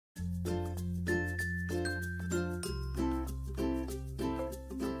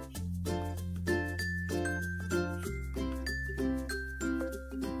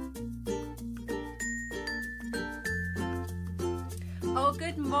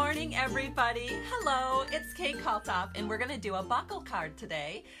Good morning, everybody. Hello, it's Kate Kalthoff, and we're going to do a buckle card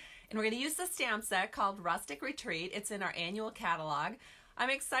today. And we're going to use the stamp set called Rustic Retreat. It's in our annual catalog. I'm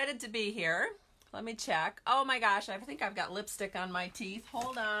excited to be here. Let me check. Oh my gosh, I think I've got lipstick on my teeth.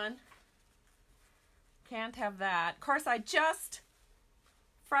 Hold on. Can't have that. Of course, I just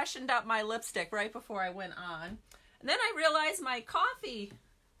freshened up my lipstick right before I went on. And then I realized my coffee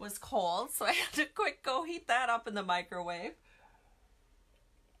was cold, so I had to quick go heat that up in the microwave.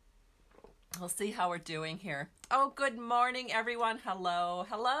 We'll see how we're doing here. Oh, good morning, everyone. Hello,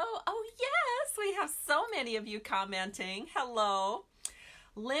 hello. Oh, yes, we have so many of you commenting. Hello.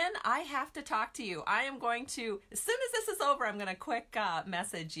 Lynn, I have to talk to you. I am going to, as soon as this is over, I'm going to quick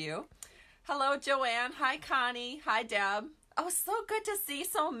message you. Hello, Joanne. Hi, Connie. Hi, Deb. Oh, so good to see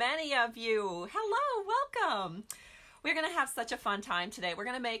so many of you. Hello, welcome. We're going to have such a fun time today. We're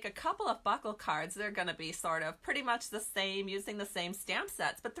going to make a couple of buckle cards. They're going to be sort of pretty much the same, using the same stamp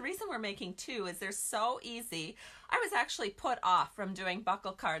sets. But the reason we're making two is they're so easy. I was actually put off from doing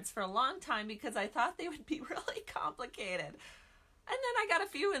buckle cards for a long time because I thought they would be really complicated. And then I got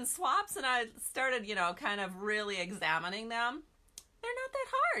a few in swaps and I started, kind of really examining them. They're not that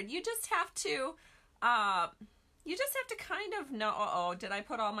hard. You just have to kind of know, uh-oh, did I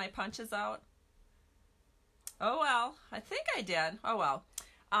put all my punches out? Oh, well, I think I did. Oh, well.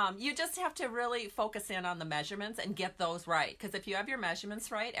 You just have to really focus in on the measurements and get those right. Because if you have your measurements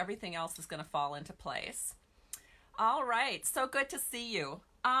right, everything else is going to fall into place. All right. So good to see you.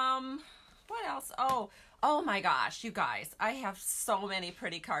 What else? Oh my gosh, you guys. I have so many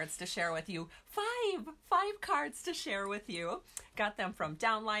pretty cards to share with you. Five cards to share with you. Got them from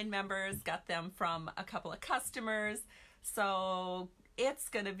downline members. Got them from a couple of customers. So it's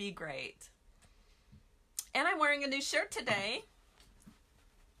going to be great. And I'm wearing a new shirt today.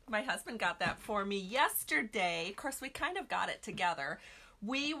 My husband got that for me yesterday. Of course, we kind of got it together.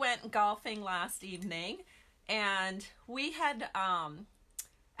 We went golfing last evening, and we had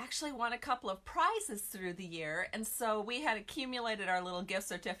actually won a couple of prizes through the year. And so we had accumulated our little gift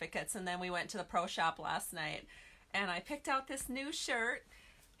certificates, and then we went to the pro shop last night, and I picked out this new shirt.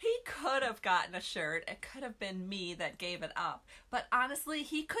 He could have gotten a shirt. It could have been me that gave it up. But honestly,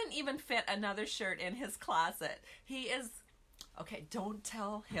 he couldn't even fit another shirt in his closet. He is, okay, don't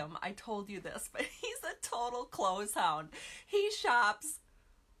tell him I told you this, but he's a total clothes hound. He shops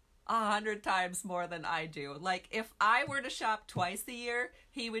 100 times more than I do. Like, if I were to shop twice a year,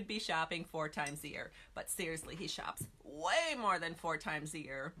 he would be shopping 4 times a year. But seriously, he shops way more than 4 times a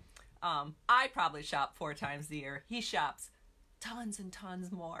year. I probably shop 4 times a year. He shops tons and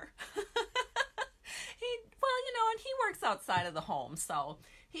tons more. And he works outside of the home, so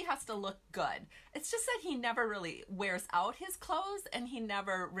he has to look good. It's just that he never really wears out his clothes, and he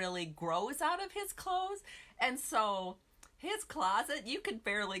never really grows out of his clothes. And so his closet, you could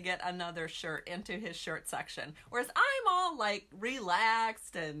barely get another shirt into his shirt section. Whereas I'm all like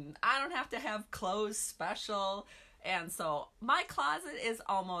relaxed, and I don't have to have clothes special. And so my closet is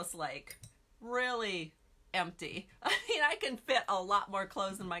almost like really empty. I mean, I can fit a lot more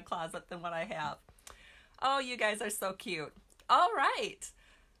clothes in my closet than what I have. Oh, you guys are so cute. All right.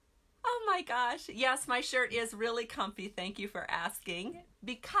 Oh my gosh. Yes, my shirt is really comfy. Thank you for asking.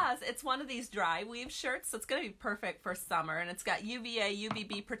 Because it's one of these dry weave shirts, so it's going to be perfect for summer. And it's got UVA,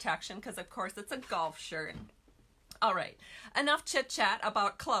 UVB protection because, of course, it's a golf shirt. All right, enough chit chat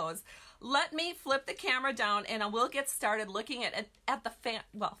about clothes. Let me flip the camera down and I will get started looking at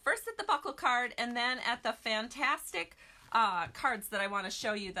first at the buckle card and then at the fantastic cards that I want to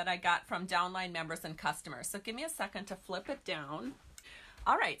show you that I got from downline members and customers. So give me a second to flip it down.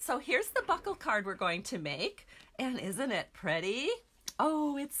 All right, so here's the buckle card we're going to make, and isn't it pretty?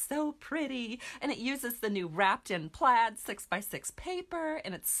 Oh, it's so pretty. And it uses the new wrapped in plaid 6x6 paper,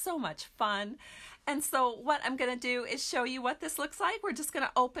 and it's so much fun. And so what I'm going to do is show you what this looks like. We're just going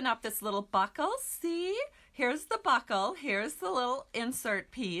to open up this little buckle. See? Here's the buckle. Here's the little insert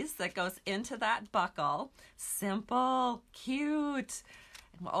piece that goes into that buckle. Simple, cute.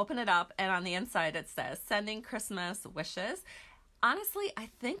 And we'll open it up, and on the inside it says, "Sending Christmas wishes." Honestly, I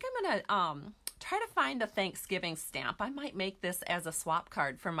think I'm going to try to find a Thanksgiving stamp. I might make this as a swap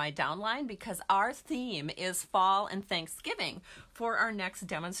card for my downline because our theme is fall and Thanksgiving for our next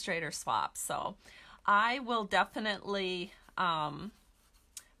demonstrator swap. So I will definitely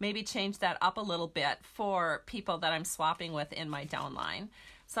maybe change that up a little bit for people that I'm swapping with in my downline.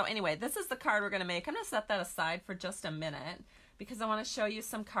 So anyway, this is the card we're going to make. I'm going to set that aside for just a minute because I want to show you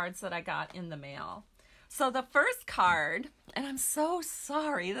some cards that I got in the mail. So the first card, and I'm so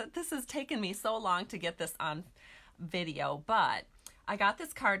sorry that this has taken me so long to get this on video, but I got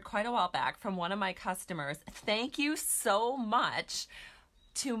this card quite a while back from one of my customers. Thank you so much.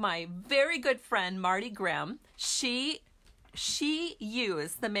 to my very good friend, Marty Grimm. She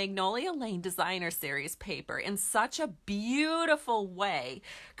used the Magnolia Lane Designer Series paper in such a beautiful way,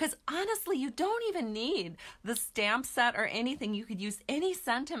 because honestly, you don't even need the stamp set or anything. You could use any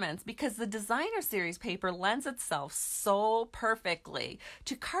sentiments because the Designer Series paper lends itself so perfectly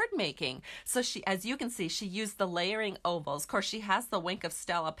to card making. So she, as you can see, she used the layering ovals. Of course, she has the Wink of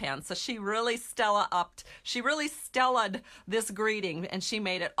Stella pen, so she really Stella'd this greeting, and she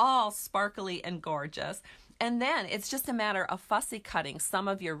made it all sparkly and gorgeous. And then it's just a matter of fussy cutting some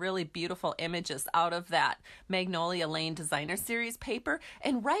of your really beautiful images out of that Magnolia Lane Designer Series paper.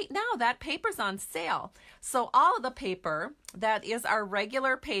 And right now that paper's on sale. So all of the paper that is our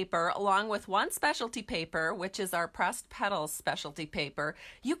regular paper, along with one specialty paper, which is our Pressed Petals specialty paper,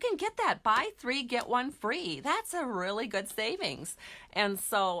 you can get that buy 3, get 1 free. That's a really good savings. And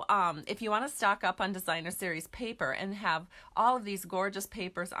so if you want to stock up on Designer Series paper and have all of these gorgeous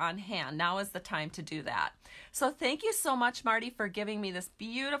papers on hand, now is the time to do that. So thank you so much, Marty, for giving me this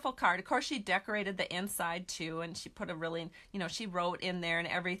beautiful card. Of course, she decorated the inside too, and she put a really, she wrote in there and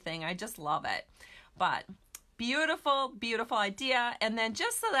everything. I just love it. But beautiful, beautiful idea. And then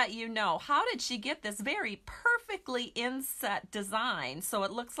just so that you know, how did she get this very perfectly inset design so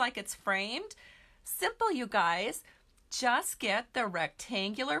it looks like it's framed? Simple, you guys. Just get the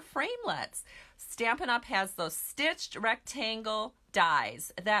rectangular framelets. Stampin' Up! Has those stitched rectangle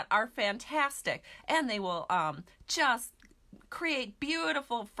dies that are fantastic, and they will just create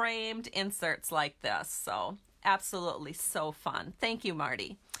beautiful framed inserts like this. So absolutely so fun. Thank you,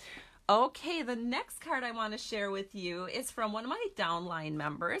 Marty. Okay, the next card I want to share with you is from one of my downline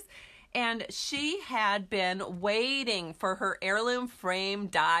members. And she had been waiting for her heirloom frame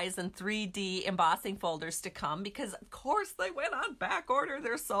dies and 3D embossing folders to come because, of course, they went on back order.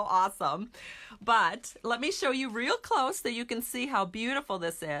 They're so awesome. But let me show you real close so you can see how beautiful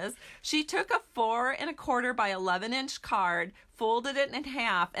this is. She took a 4 1/4 by 11-inch card, folded it in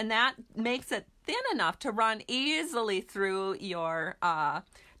half, and that makes it thin enough to run easily through your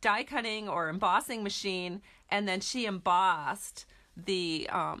die cutting or embossing machine. And then she embossed the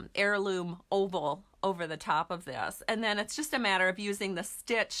heirloom oval over the top of this, and then it's just a matter of using the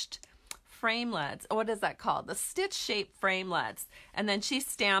stitched framelets. What is that called? The stitch shaped framelets. And then she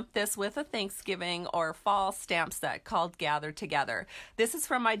stamped this with a Thanksgiving or fall stamp set called Gather Together. This is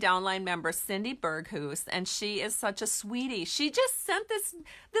from my downline member Cindy Berghuis, and she is such a sweetie. She just sent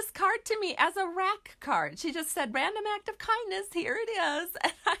this card to me as a rack card. She just said, random act of kindness, here it is.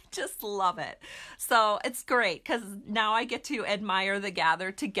 And I just love it. So it's great because now I get to admire the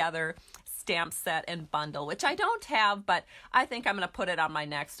Gather Together stamp set and bundle, which I don't have, but I think I'm going to put it on my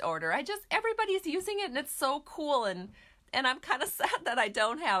next order. Everybody's using it and it's so cool, and I'm kind of sad that I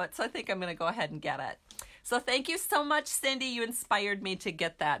don't have it, so I think I'm going to go ahead and get it. So thank you so much, Cindy. You inspired me to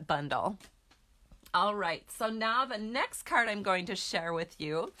get that bundle. All right, so now the next card I'm going to share with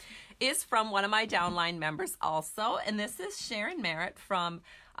you is from one of my downline members also, and this is Sharon Merritt from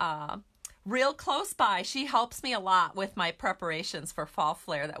real close by. She helps me a lot with my preparations for Fall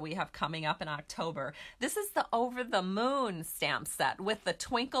Flair that we have coming up in October. This is the Over the Moon stamp set with the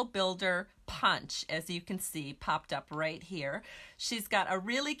Twinkle Builder punch, as you can see, popped up right here. She's got a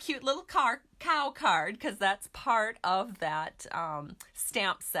really cute little cow card, because that's part of that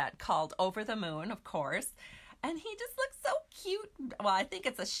stamp set called Over the Moon, of course. And he just looks so cute. Well, I think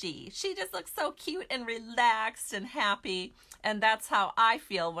it's a she. She just looks so cute and relaxed and happy. And that's how I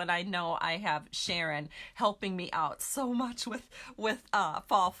feel when I know I have Sharon helping me out so much with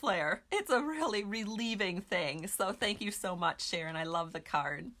Fall Flair. It's a really relieving thing. So thank you so much, Sharon. I love the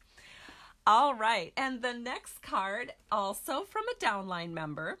card. All right. And the next card, also from a downline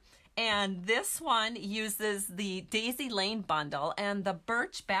member. And this one uses the Daisy Lane bundle and the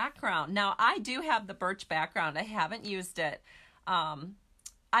birch background. Now, I do have the birch background. I haven't used it.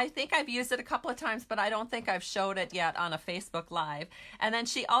 I think I've used it a couple of times, but I don't think I've showed it yet on a Facebook Live. And then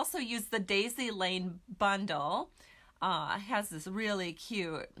she also used the Daisy Lane bundle. Has this really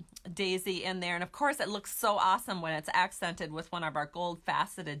cute daisy in there. And of course, it looks so awesome when it's accented with one of our gold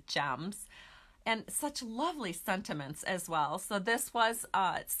faceted gems. And such lovely sentiments as well. So this was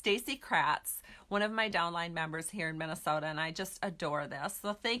Stacy Kratz, one of my downline members here in Minnesota, and I just adore this.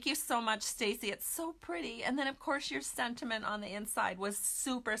 So thank you so much, Stacy. It's so pretty. And then, of course, your sentiment on the inside was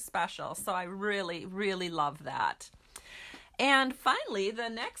super special. So I really, really love that. And finally, the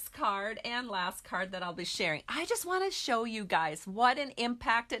next card and last card that I'll be sharing, I just want to show you guys what an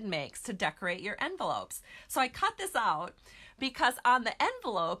impact it makes to decorate your envelopes. So I cut this out because on the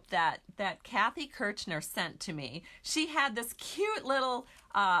envelope that Kathy Kirchner sent to me, she had this cute little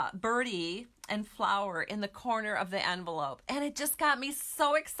birdie and flower in the corner of the envelope. And it just got me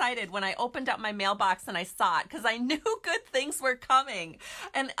so excited when I opened up my mailbox and I saw it, because I knew good things were coming.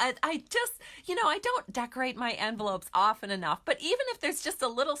 And I just, you know, I don't decorate my envelopes often enough, but even if there's just a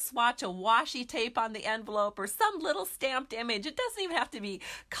little swatch of washi tape on the envelope or some little stamped image, it doesn't even have to be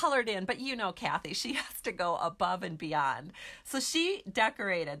colored in, but you know Kathy, she has to go above and beyond. So she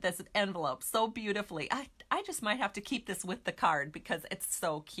decorated this envelope so beautifully. I just might have to keep this with the card because it's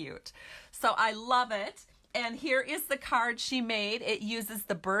so cute. So I love it. And here is the card she made. It uses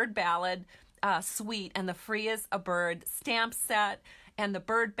the Bird Ballad suite and the Free as a Bird stamp set and the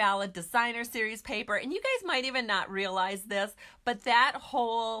Bird Ballad Designer Series paper. And you guys might even not realize this, but that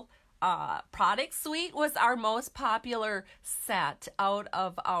whole product suite was our most popular set out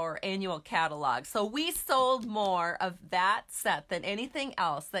of our annual catalog. So we sold more of that set than anything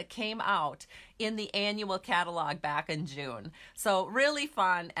else that came out in the annual catalog back in June. So really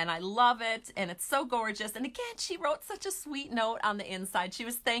fun, and I love it, and it's so gorgeous. And again, she wrote such a sweet note on the inside. She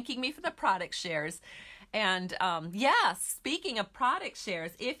was thanking me for the product shares. And yeah, speaking of product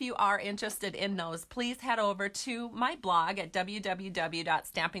shares, if you are interested in those, please head over to my blog at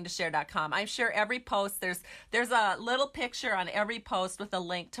www.stampingtoshare.com. I'm sure every post, there's a little picture on every post with a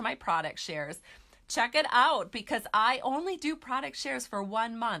link to my product shares. Check it out, because I only do product shares for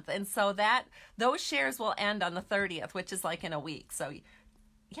 1 month. And so those shares will end on the 30th, which is like in a week. So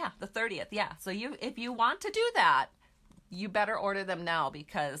yeah, the 30th. Yeah. So if you want to do that, you better order them now,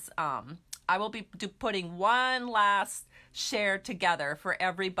 because I will be putting one last share together for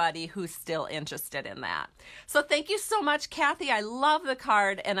everybody who's still interested in that. So thank you so much, Kathy. I love the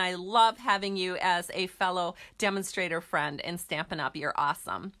card, and I love having you as a fellow demonstrator friend in Stampin' Up. You're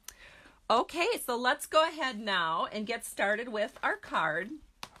awesome. Okay, so let's go ahead now and get started with our card.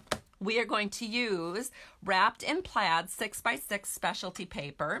 We are going to use wrapped in plaid 6x6 specialty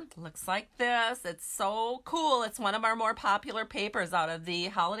paper. Looks like this. It's so cool. It's one of our more popular papers out of the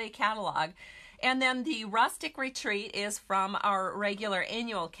holiday catalog. And then the Rustic Retreat is from our regular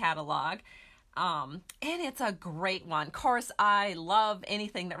annual catalog. And it's a great one. Of course, I love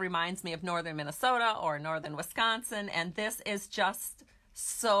anything that reminds me of northern Minnesota or northern Wisconsin, and this is just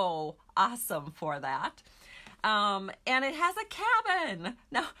so awesome for that. And it has a cabin.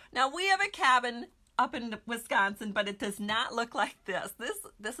 Now we have a cabin up in Wisconsin, but it does not look like this.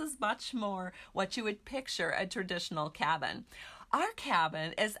 This is much more what you would picture a traditional cabin. Our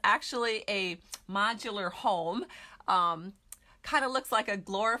cabin is actually a modular home. Kind of looks like a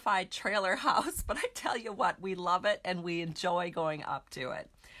glorified trailer house, but I tell you what, we love it and we enjoy going up to it.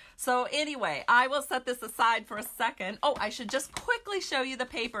 So anyway, I will set this aside for a second. Oh, I should just quickly show you the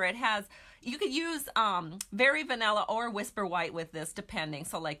paper. It has, you could use Very Vanilla or Whisper White with this, depending.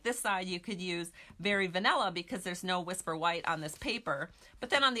 So like this side, you could use Very Vanilla because there's no Whisper White on this paper. But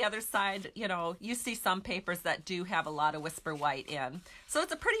then on the other side, you know, you see some papers that do have a lot of Whisper White in. So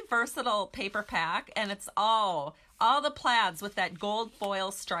it's a pretty versatile paper pack, and it's all the plaids with that gold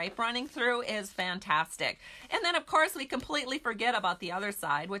foil stripe running through is fantastic. And then, of course, we completely forget about the other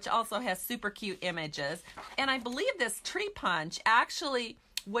side, which also has super cute images. And I believe this tree punch actually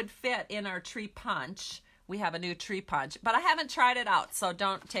would fit in our tree punch. We have a new tree punch, but I haven't tried it out, so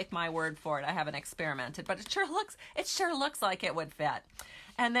don't take my word for it. I haven't experimented, but it sure looks like it would fit.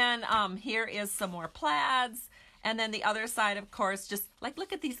 And then here is some more plaids. And then the other side, of course, just like,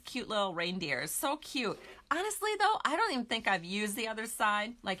 look at these cute little reindeers. So cute. Honestly, though, I don't even think I've used the other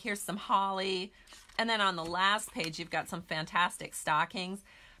side. Like, here's some holly. And then on the last page, you've got some fantastic stockings.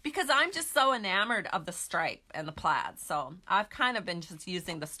 Because I'm just so enamored of the stripe and the plaid. So I've kind of been just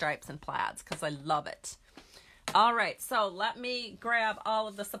using the stripes and plaids because I love it. All right, so let me grab all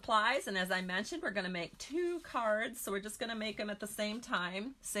of the supplies. And as I mentioned, we're going to make 2 cards. So we're just going to make them at the same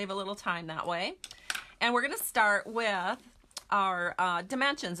time. Save a little time that way. And we're going to start with our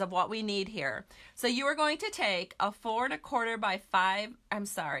dimensions of what we need here. So you are going to take a 4 1/4 by 5, I'm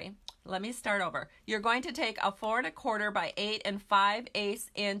sorry, let me start over. You're going to take a 4 1/4 by 8 5/8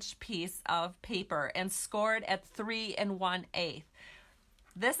 inch piece of paper and score it at 3 1/8.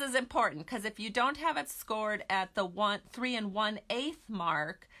 This is important because if you don't have it scored at the 3 1/8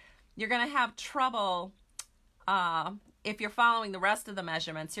 mark, you're going to have trouble. If you're following the rest of the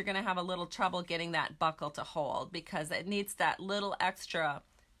measurements, you're going to have a little trouble getting that buckle to hold because it needs that little extra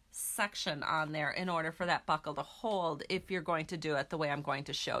section on there in order for that buckle to hold if you're going to do it the way I'm going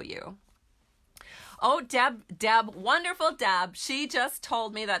to show you. Oh, Deb, wonderful Deb. She just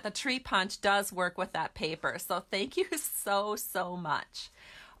told me that the tree punch does work with that paper. So thank you so much.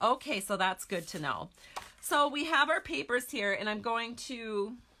 Okay, so that's good to know. So we have our papers here, and I'm going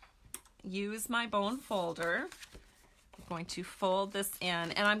to use my bone folder. I'm going to fold this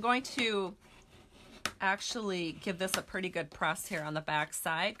in, and I'm going to actually give this a pretty good press here on the back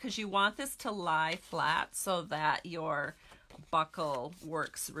side, because you want this to lie flat so that your buckle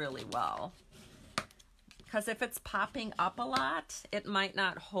works really well. Because if it's popping up a lot, it might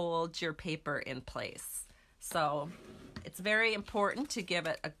not hold your paper in place. So it's very important to give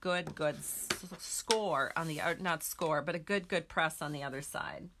it a good score on the, not score, but a good press on the other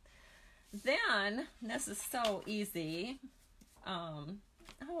side. Then, this is so easy. Oh,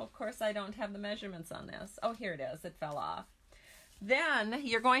 of course I don't have the measurements on this. Oh, here it is. It fell off. Then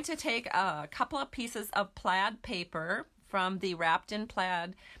you're going to take a couple of pieces of plaid paper from the wrapped in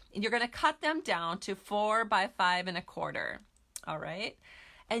plaid, and you're going to cut them down to 4 by 5 1/4. All right.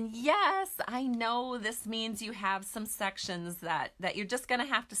 And yes, I know this means you have some sections that you're just going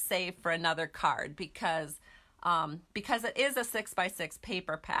to have to save for another card, because it is a 6 by 6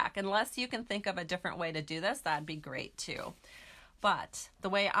 paper pack. Unless you can think of a different way to do this, that'd be great too. But the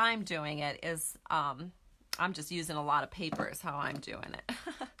way I'm doing it is, I'm just using a lot of paper is how I'm doing it.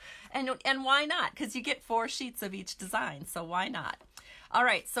 and why not? Because you get 4 sheets of each design, so why not? All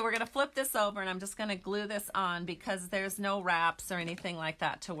right, so we're going to flip this over, and I'm just going to glue this on because there's no wraps or anything like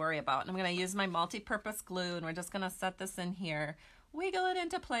that to worry about. And I'm going to use my multi-purpose glue, and we're just going to set this in here, wiggle it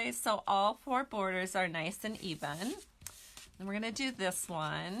into place so all 4 borders are nice and even. And we're going to do this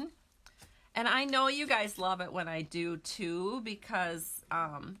one. And I know you guys love it when I do too, because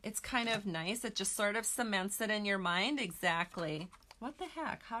it's kind of nice. It just sort of cements it in your mind exactly. What the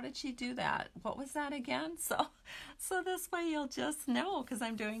heck? How did she do that? What was that again? So this way you'll just know, because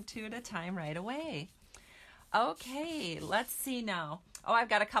I'm doing 2 at a time right away. Okay, let's see now. Oh, I've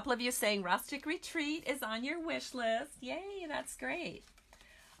got a couple of you saying Rustic Retreat is on your wish list. Yay, that's great.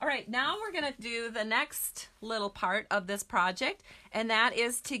 All right, now we're going to do the next little part of this project, and that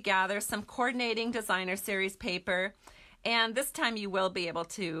is to gather some coordinating designer series paper. And this time you will be able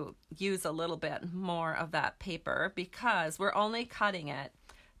to use a little bit more of that paper, because we're only cutting it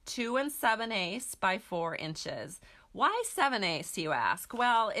 2 7/8 by 4 inches. Why 7/8, you ask?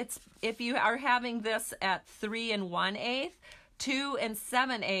 Well, it's if you are having this at 3 1/8, 2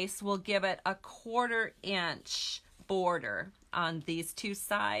 7/8 will give it a 1/4 inch border on these 2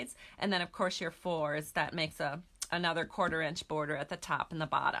 sides, and then of course your 4s, that makes another 1/4 inch border at the top and the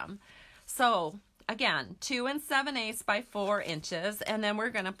bottom. So again, 2 7/8 by 4 inches, and then we're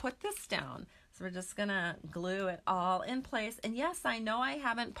going to put this down. So we're just going to glue it all in place. And yes, I know I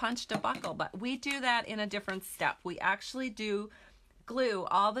haven't punched a buckle, but we do that in a different step. We actually do glue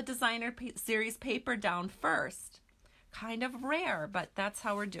all the designer series paper down first. Kind of rare, but that's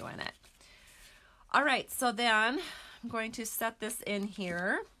how we're doing it. All right, so then I'm going to set this in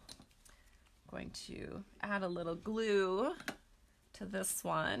here. I'm going to add a little glue to this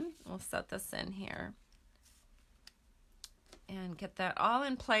one. We'll set this in here and get that all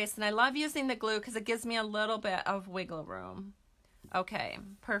in place. And I love using the glue because it gives me a little bit of wiggle room. Okay,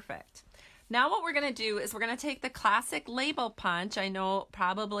 perfect. Now what we're going to do is we're going to take the classic label punch. I know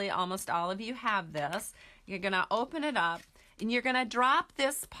probably almost all of you have this. You're going to open it up, and you're going to drop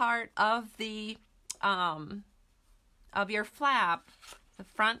this part of the of your flap, the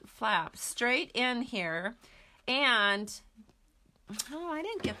front flap, straight in here. And oh, I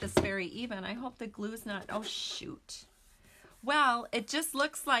didn't get this very even. I hope the glue's not, oh shoot. Well, it just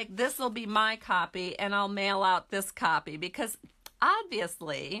looks like this will be my copy, and I'll mail out this copy, because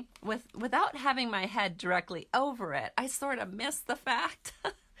obviously without having my head directly over it, I sort of missed the fact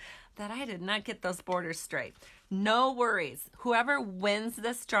that I did not get those borders straight. No worries. Whoever wins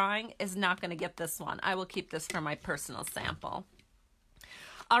this drawing is not going to get this one. I will keep this for my personal sample.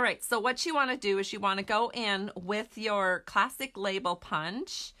 All right, so what you want to do is you want to go in with your classic label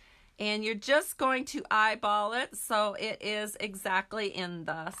punch, and you're just going to eyeball it so it is exactly in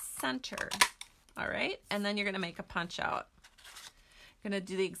the center. All right, and then you're going to make a punch out. Going to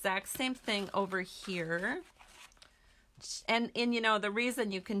do the exact same thing over here. And you know, the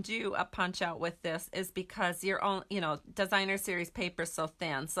reason you can do a punch out with this is because your own, you know, designer series paper is so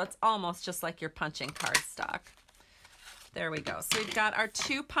thin, so it's almost just like you're punching cardstock. There we go. So we've got our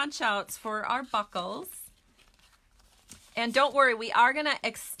 2 punch outs for our buckles. And don't worry, we are going to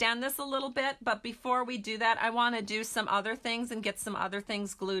extend this a little bit, but before we do that, I want to do some other things and get some other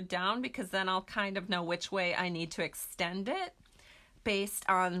things glued down, because then I'll kind of know which way I need to extend it based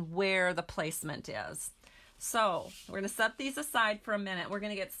on where the placement is. So we're going to set these aside for a minute. We're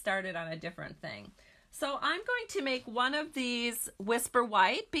going to get started on a different thing. So I'm going to make one of these Whisper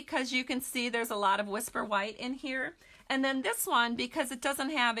White, because you can see there's a lot of Whisper White in here. And then this one, because it doesn't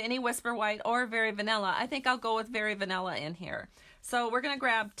have any Whisper White or Very Vanilla, I think I'll go with Very Vanilla in here. So we're going to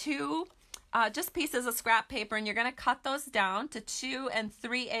grab 2 just pieces of scrap paper, and you're going to cut those down to 2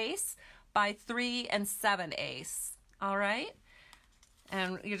 3/8 by 3 7/8. All right.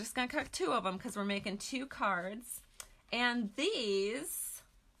 And you're just going to cut 2 of them because we're making 2 cards. And these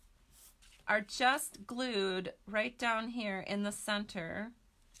are just glued right down here in the center.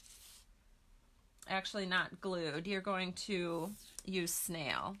 Actually not glued. You're going to use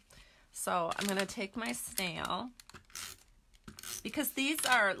snail. So I'm going to take my snail because these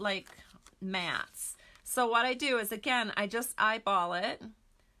are like mats. So what I do is, again, I just eyeball it.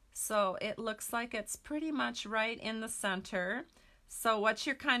 So it looks like it's pretty much right in the center. So what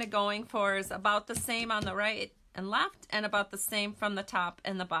you're kind of going for is about the same on the right and left and about the same from the top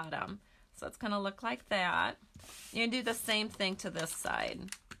and the bottom. So it's going to look like that. You can do the same thing to this side.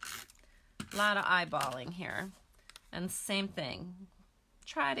 A lot of eyeballing here. And same thing.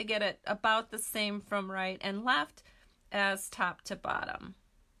 Try to get it about the same from right and left as top to bottom.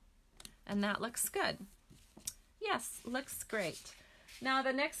 And that looks good. Yes, looks great. Now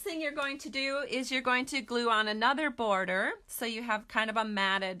the next thing you're going to do is you're going to glue on another border. So you have kind of a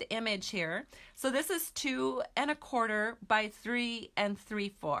matted image here. So this is 2 1/4 by 3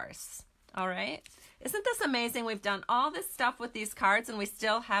 3/4. All right. Isn't this amazing? We've done all this stuff with these cards and we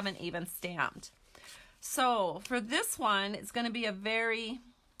still haven't even stamped. So for this one, it's going to be a very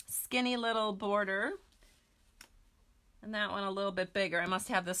skinny little border. And that one a little bit bigger. I must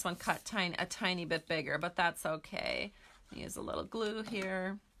have this one cut a tiny bit bigger, but that's okay. Use a little glue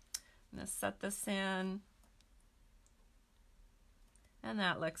here. I'm going to set this in. And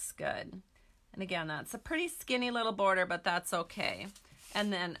that looks good. And again, that's a pretty skinny little border, but that's okay.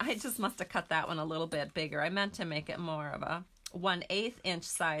 And then I just must have cut that one a little bit bigger. I meant to make it more of a 1/8 inch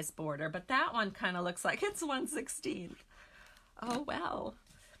size border, but that one kind of looks like it's 1/16. Oh, well.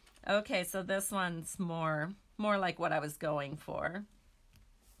 Okay, so this one's more like what I was going for.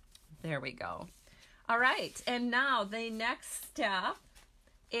 There we go. All right, and now the next step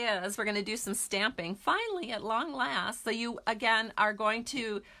is we're going to do some stamping, finally, at long last. So you, again, are going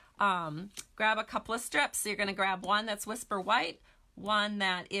to grab a couple of strips. So you're going to grab one that's Whisper White, one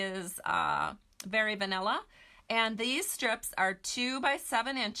that is Very Vanilla, and these strips are 2 by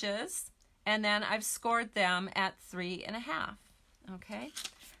 7 inches, and then I've scored them at 3 1/2. Okay,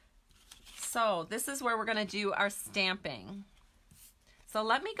 so this is where we're going to do our stamping. So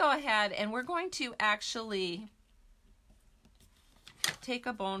let me go ahead and we're going to actually take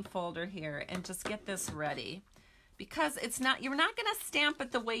a bone folder here and just get this ready, because it's not, you're not going to stamp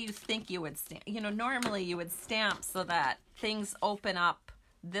it the way you think you would stamp. You know, normally you would stamp so that things open up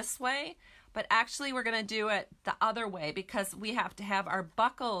this way, but actually we're going to do it the other way because we have to have our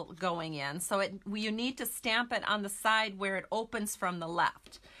buckle going in. So you need to stamp it on the side where it opens from the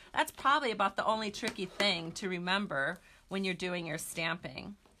left. That's probably about the only tricky thing to remember when you're doing your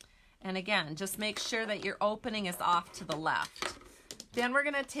stamping. And again, just make sure that your opening is off to the left. Then we're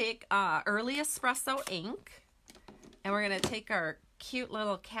going to take Early Espresso ink, and we're going to take our cute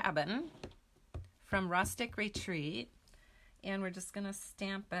little cabin from Rustic Retreat, and we're just going to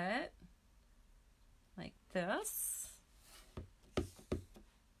stamp it like this.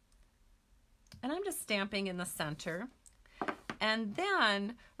 And I'm just stamping in the center. And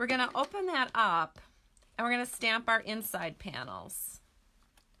then we're going to open that up and we're going to stamp our inside panels.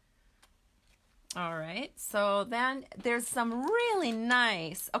 All right, so then there's some really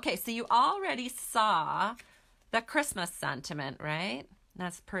nice, okay, so you already saw the Christmas sentiment, right?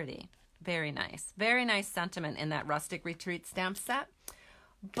 That's pretty, very nice sentiment in that Rustic Retreat stamp set.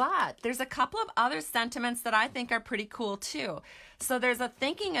 But there's a couple of other sentiments that I think are pretty cool too. So there's a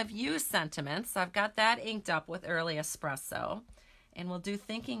Thinking of You sentiment. So I've got that inked up with Early Espresso. And we'll do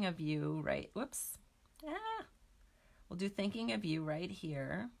Thinking of You right, whoops. We'll do Thinking of You right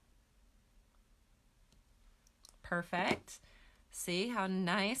here. Perfect. See how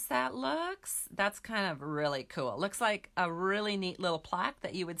nice that looks? That's kind of really cool. It looks like a really neat little plaque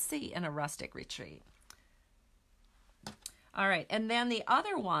that you would see in a Rustic Retreat. All right, and then the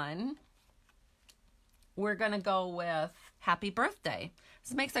other one, we're going to go with Happy Birthday.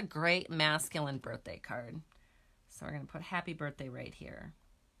 This makes a great masculine birthday card. So we're going to put Happy Birthday right here.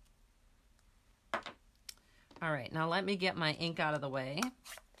 All right, now let me get my ink out of the way.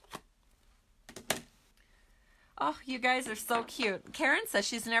 Oh, you guys are so cute. Karen says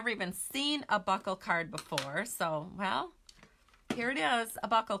she's never even seen a buckle card before. So, well, here it is, a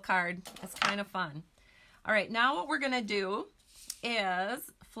buckle card. It's kind of fun. All right, now what we're going to do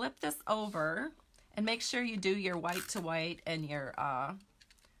is flip this over and make sure you do your white to white and your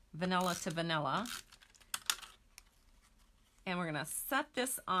vanilla to vanilla. And we're going to set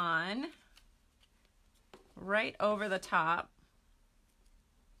this on right over the top.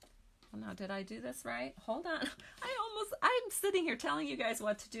 Well, now, did I do this right? Hold on. I'm sitting here telling you guys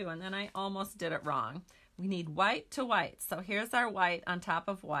what to do, and then I almost did it wrong. We need white to white. So here's our white on top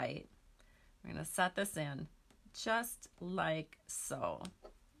of white. We're going to set this in just like so.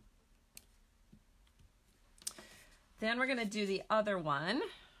 Then we're going to do the other one.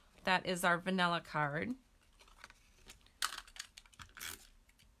 That is our vanilla card.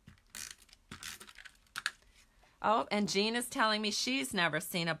 Oh, and Jean is telling me she's never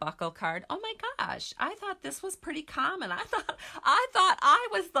seen a buckle card. Oh my gosh, I thought this was pretty common. I thought I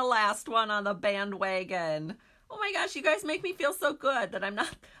was the last one on the bandwagon. Oh my gosh, you guys make me feel so good that I'm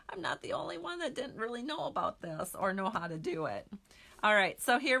not the only one that didn't really know about this or know how to do it. All right,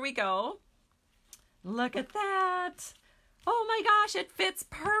 so here we go. Look at that. Oh my gosh, it fits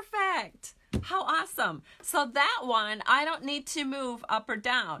perfect. How awesome. So that one, I don't need to move up or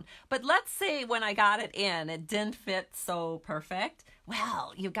down. But let's say when I got it in, it didn't fit so perfect.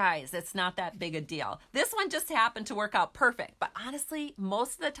 Well, you guys, it's not that big a deal. This one just happened to work out perfect. But honestly,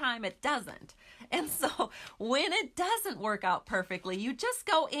 most of the time it doesn't. And so when it doesn't work out perfectly, you just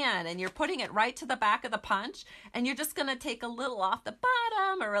go in and you're putting it right to the back of the punch. And you're just going to take a little off the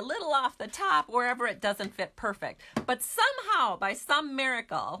bottom or a little off the top, wherever it doesn't fit perfect. But somehow, by some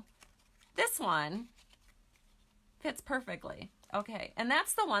miracle, this one fits perfectly. Okay, and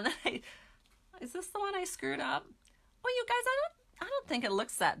that's the one that is this the one I screwed up? Well, you guys, I don't think it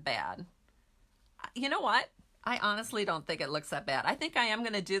looks that bad. You know what? I honestly don't think it looks that bad. I think I am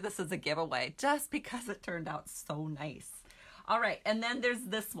going to do this as a giveaway just because it turned out so nice. All right, and then there's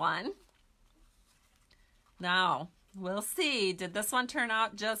this one. Now, we'll see. Did this one turn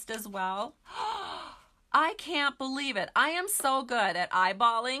out just as well? I can't believe it. I am so good at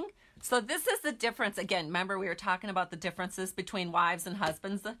eyeballing. So this is the difference. Again, remember we were talking about the differences between wives and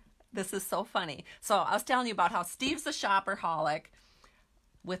husbands. This is so funny. So I was telling you about how Steve's a shopaholic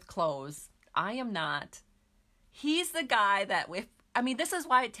with clothes. I am not. He's the guy that this is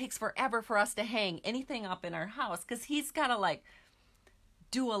why it takes forever for us to hang anything up in our house, because he's got to like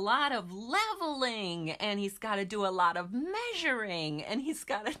do a lot of leveling, and he's got to do a lot of measuring, and he's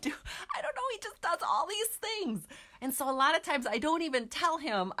got to do, I don't know, he just does all these things. And so a lot of times I don't even tell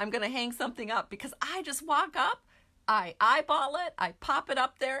him I'm going to hang something up, because I just walk up, I eyeball it, I pop it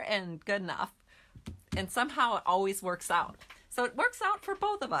up there, and good enough. And somehow it always works out. So it works out for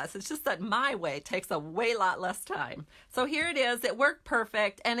both of us. It's just that my way takes a way lot less time. So here it is. It worked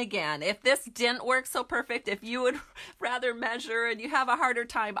perfect. And again, if this didn't work so perfect, if you would rather measure and you have a harder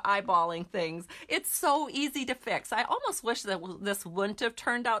time eyeballing things, it's so easy to fix. I almost wish that this wouldn't have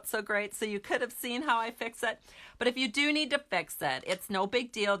turned out so great so you could have seen how I fix it. But if you do need to fix it, it's no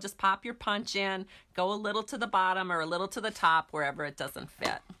big deal. Just pop your punch in, go a little to the bottom or a little to the top wherever it doesn't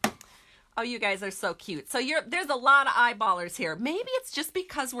fit. Oh, you guys are so cute. So there's a lot of eyeballers here. Maybe it's just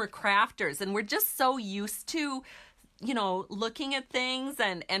because we're crafters and we're just so used to, you know, looking at things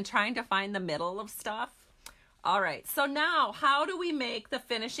and trying to find the middle of stuff. All right, so now how do we make the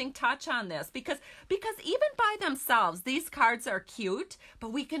finishing touch on this? Because even by themselves, these cards are cute,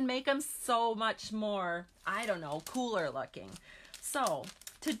 but we can make them so much more, I don't know, cooler looking. So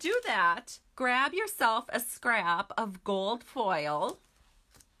to do that, grab yourself a scrap of gold foil.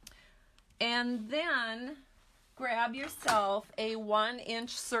 And then grab yourself a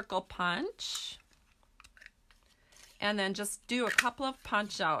 1-inch circle punch. And then just do a couple of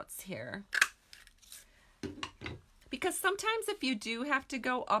punch outs here. Because sometimes if you do have to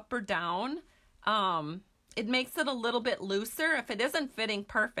go up or down, it makes it a little bit looser if it isn't fitting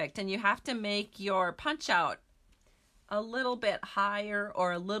perfect. And you have to make your punch out a little bit higher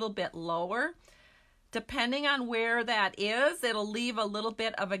or a little bit lower. Depending on where that is, it'll leave a little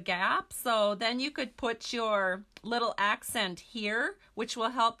bit of a gap. So then you could put your little accent here, which will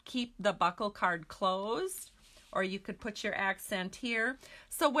help keep the buckle card closed. Or you could put your accent here.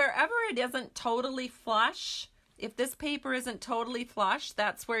 So wherever it isn't totally flush, if this paper isn't totally flush,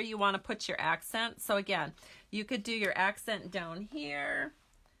 that's where you want to put your accent. So again, you could do your accent down here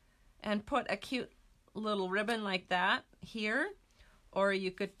and put a cute little ribbon like that here. Or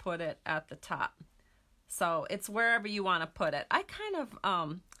you could put it at the top. So it's wherever you want to put it. I kind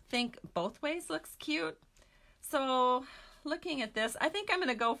of think both ways looks cute. So looking at this, I think I'm going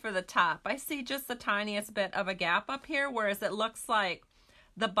to go for the top. I see just the tiniest bit of a gap up here, whereas it looks like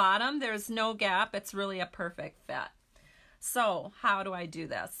the bottom, there's no gap. It's really a perfect fit. So how do I do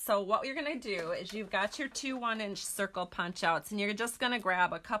this? So what you're going to do is you've got your two 1-inch circle punch outs, and you're just going to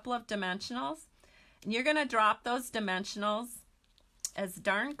grab a couple of dimensionals, and you're going to drop those dimensionals as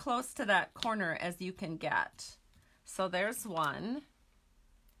darn close to that corner as you can get. So there's one.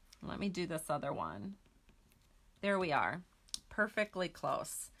 Let me do this other one. There we are. Perfectly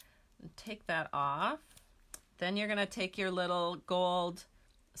close. Take that off. Then you're going to take your little gold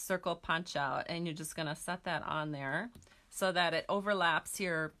circle punch out and you're just going to set that on there so that it overlaps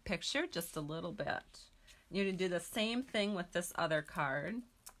your picture just a little bit. You're going to do the same thing with this other card.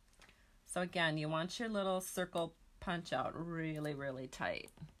 So again, you want your little circle punch out really, really tight.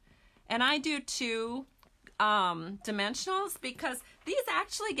 And I do 2 dimensionals because these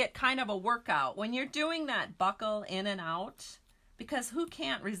actually get kind of a workout when you're doing that buckle in and out, because who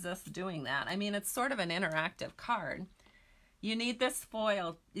can't resist doing that? I mean, it's sort of an interactive card. You need this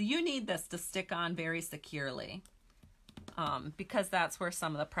foil, you need this to stick on very securely because that's where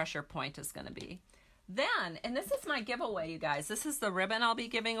some of the pressure point is going to be. Then, and this is my giveaway, you guys, this is the ribbon I'll be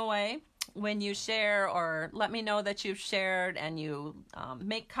giving away when you share or let me know that you've shared and you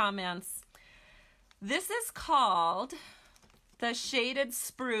make comments. This is called the Shaded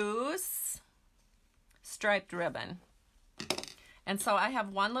Spruce striped ribbon. And so I have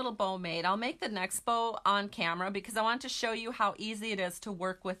one little bow made. I'll make the next bow on camera because I want to show you how easy it is to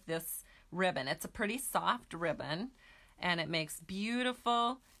work with this ribbon. It's a pretty soft ribbon and it makes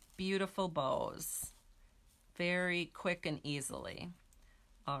beautiful, beautiful bows very quick and easily.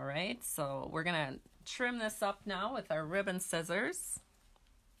 All right, so we're gonna trim this up now with our ribbon scissors.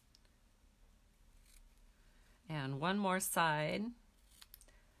 And one more side.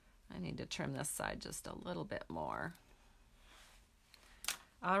 I need to trim this side just a little bit more.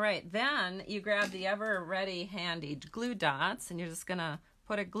 All right, then you grab the ever ready handy glue dots and you're just gonna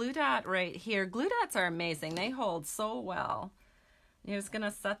put a glue dot right here. Glue dots are amazing, they hold so well. You're just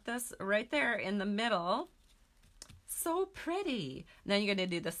gonna set this right there in the middle. So pretty. And then you're gonna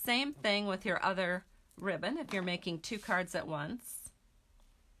do the same thing with your other ribbon if you're making 2 cards at once.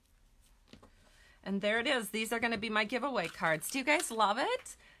 And there it is. These are gonna be my giveaway cards. Do you guys love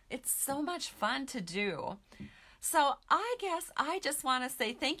it? It's so much fun to do. So I guess I just want to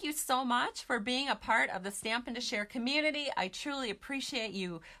say thank you so much for being a part of the Stampin' to Share community. I truly appreciate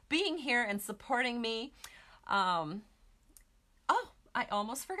you being here and supporting me. Oh, I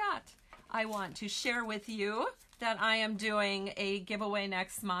almost forgot. I want to share with you that I am doing a giveaway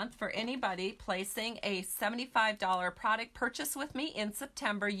next month for anybody placing a $75 product purchase with me in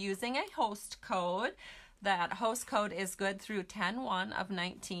September using a host code. That host code is good through 10/1 of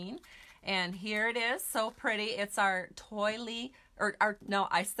 19. And here it is, so pretty. It's our toily, no,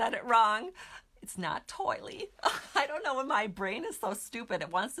 I said it wrong. It's not toily. I don't know, when my brain is so stupid.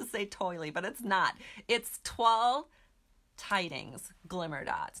 It wants to say toily, but it's not. It's 12 tidings glimmer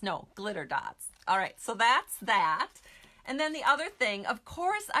dots. No, glitter dots. All right, so that's that. And then the other thing, of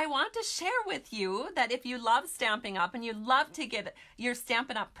course, I want to share with you that if you love Stampin' Up and you love to get your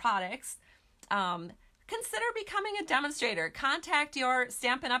Stampin' Up products, consider becoming a demonstrator. Contact your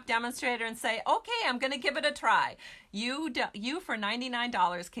Stampin' Up demonstrator and say, okay, I'm going to give it a try. You for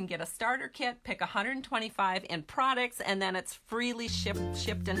 $99 can get a starter kit, pick 125 in products, and then it's freely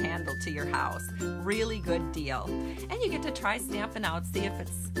shipped and handled to your house. Really good deal. And you get to try Stampin' Out, see if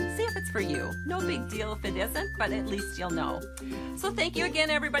it's for you. No big deal if it isn't, but at least you'll know. So thank you again,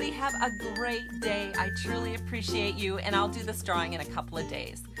 everybody. Have a great day. I truly appreciate you, and I'll do this drawing in a couple of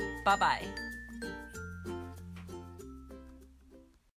days. Bye-bye.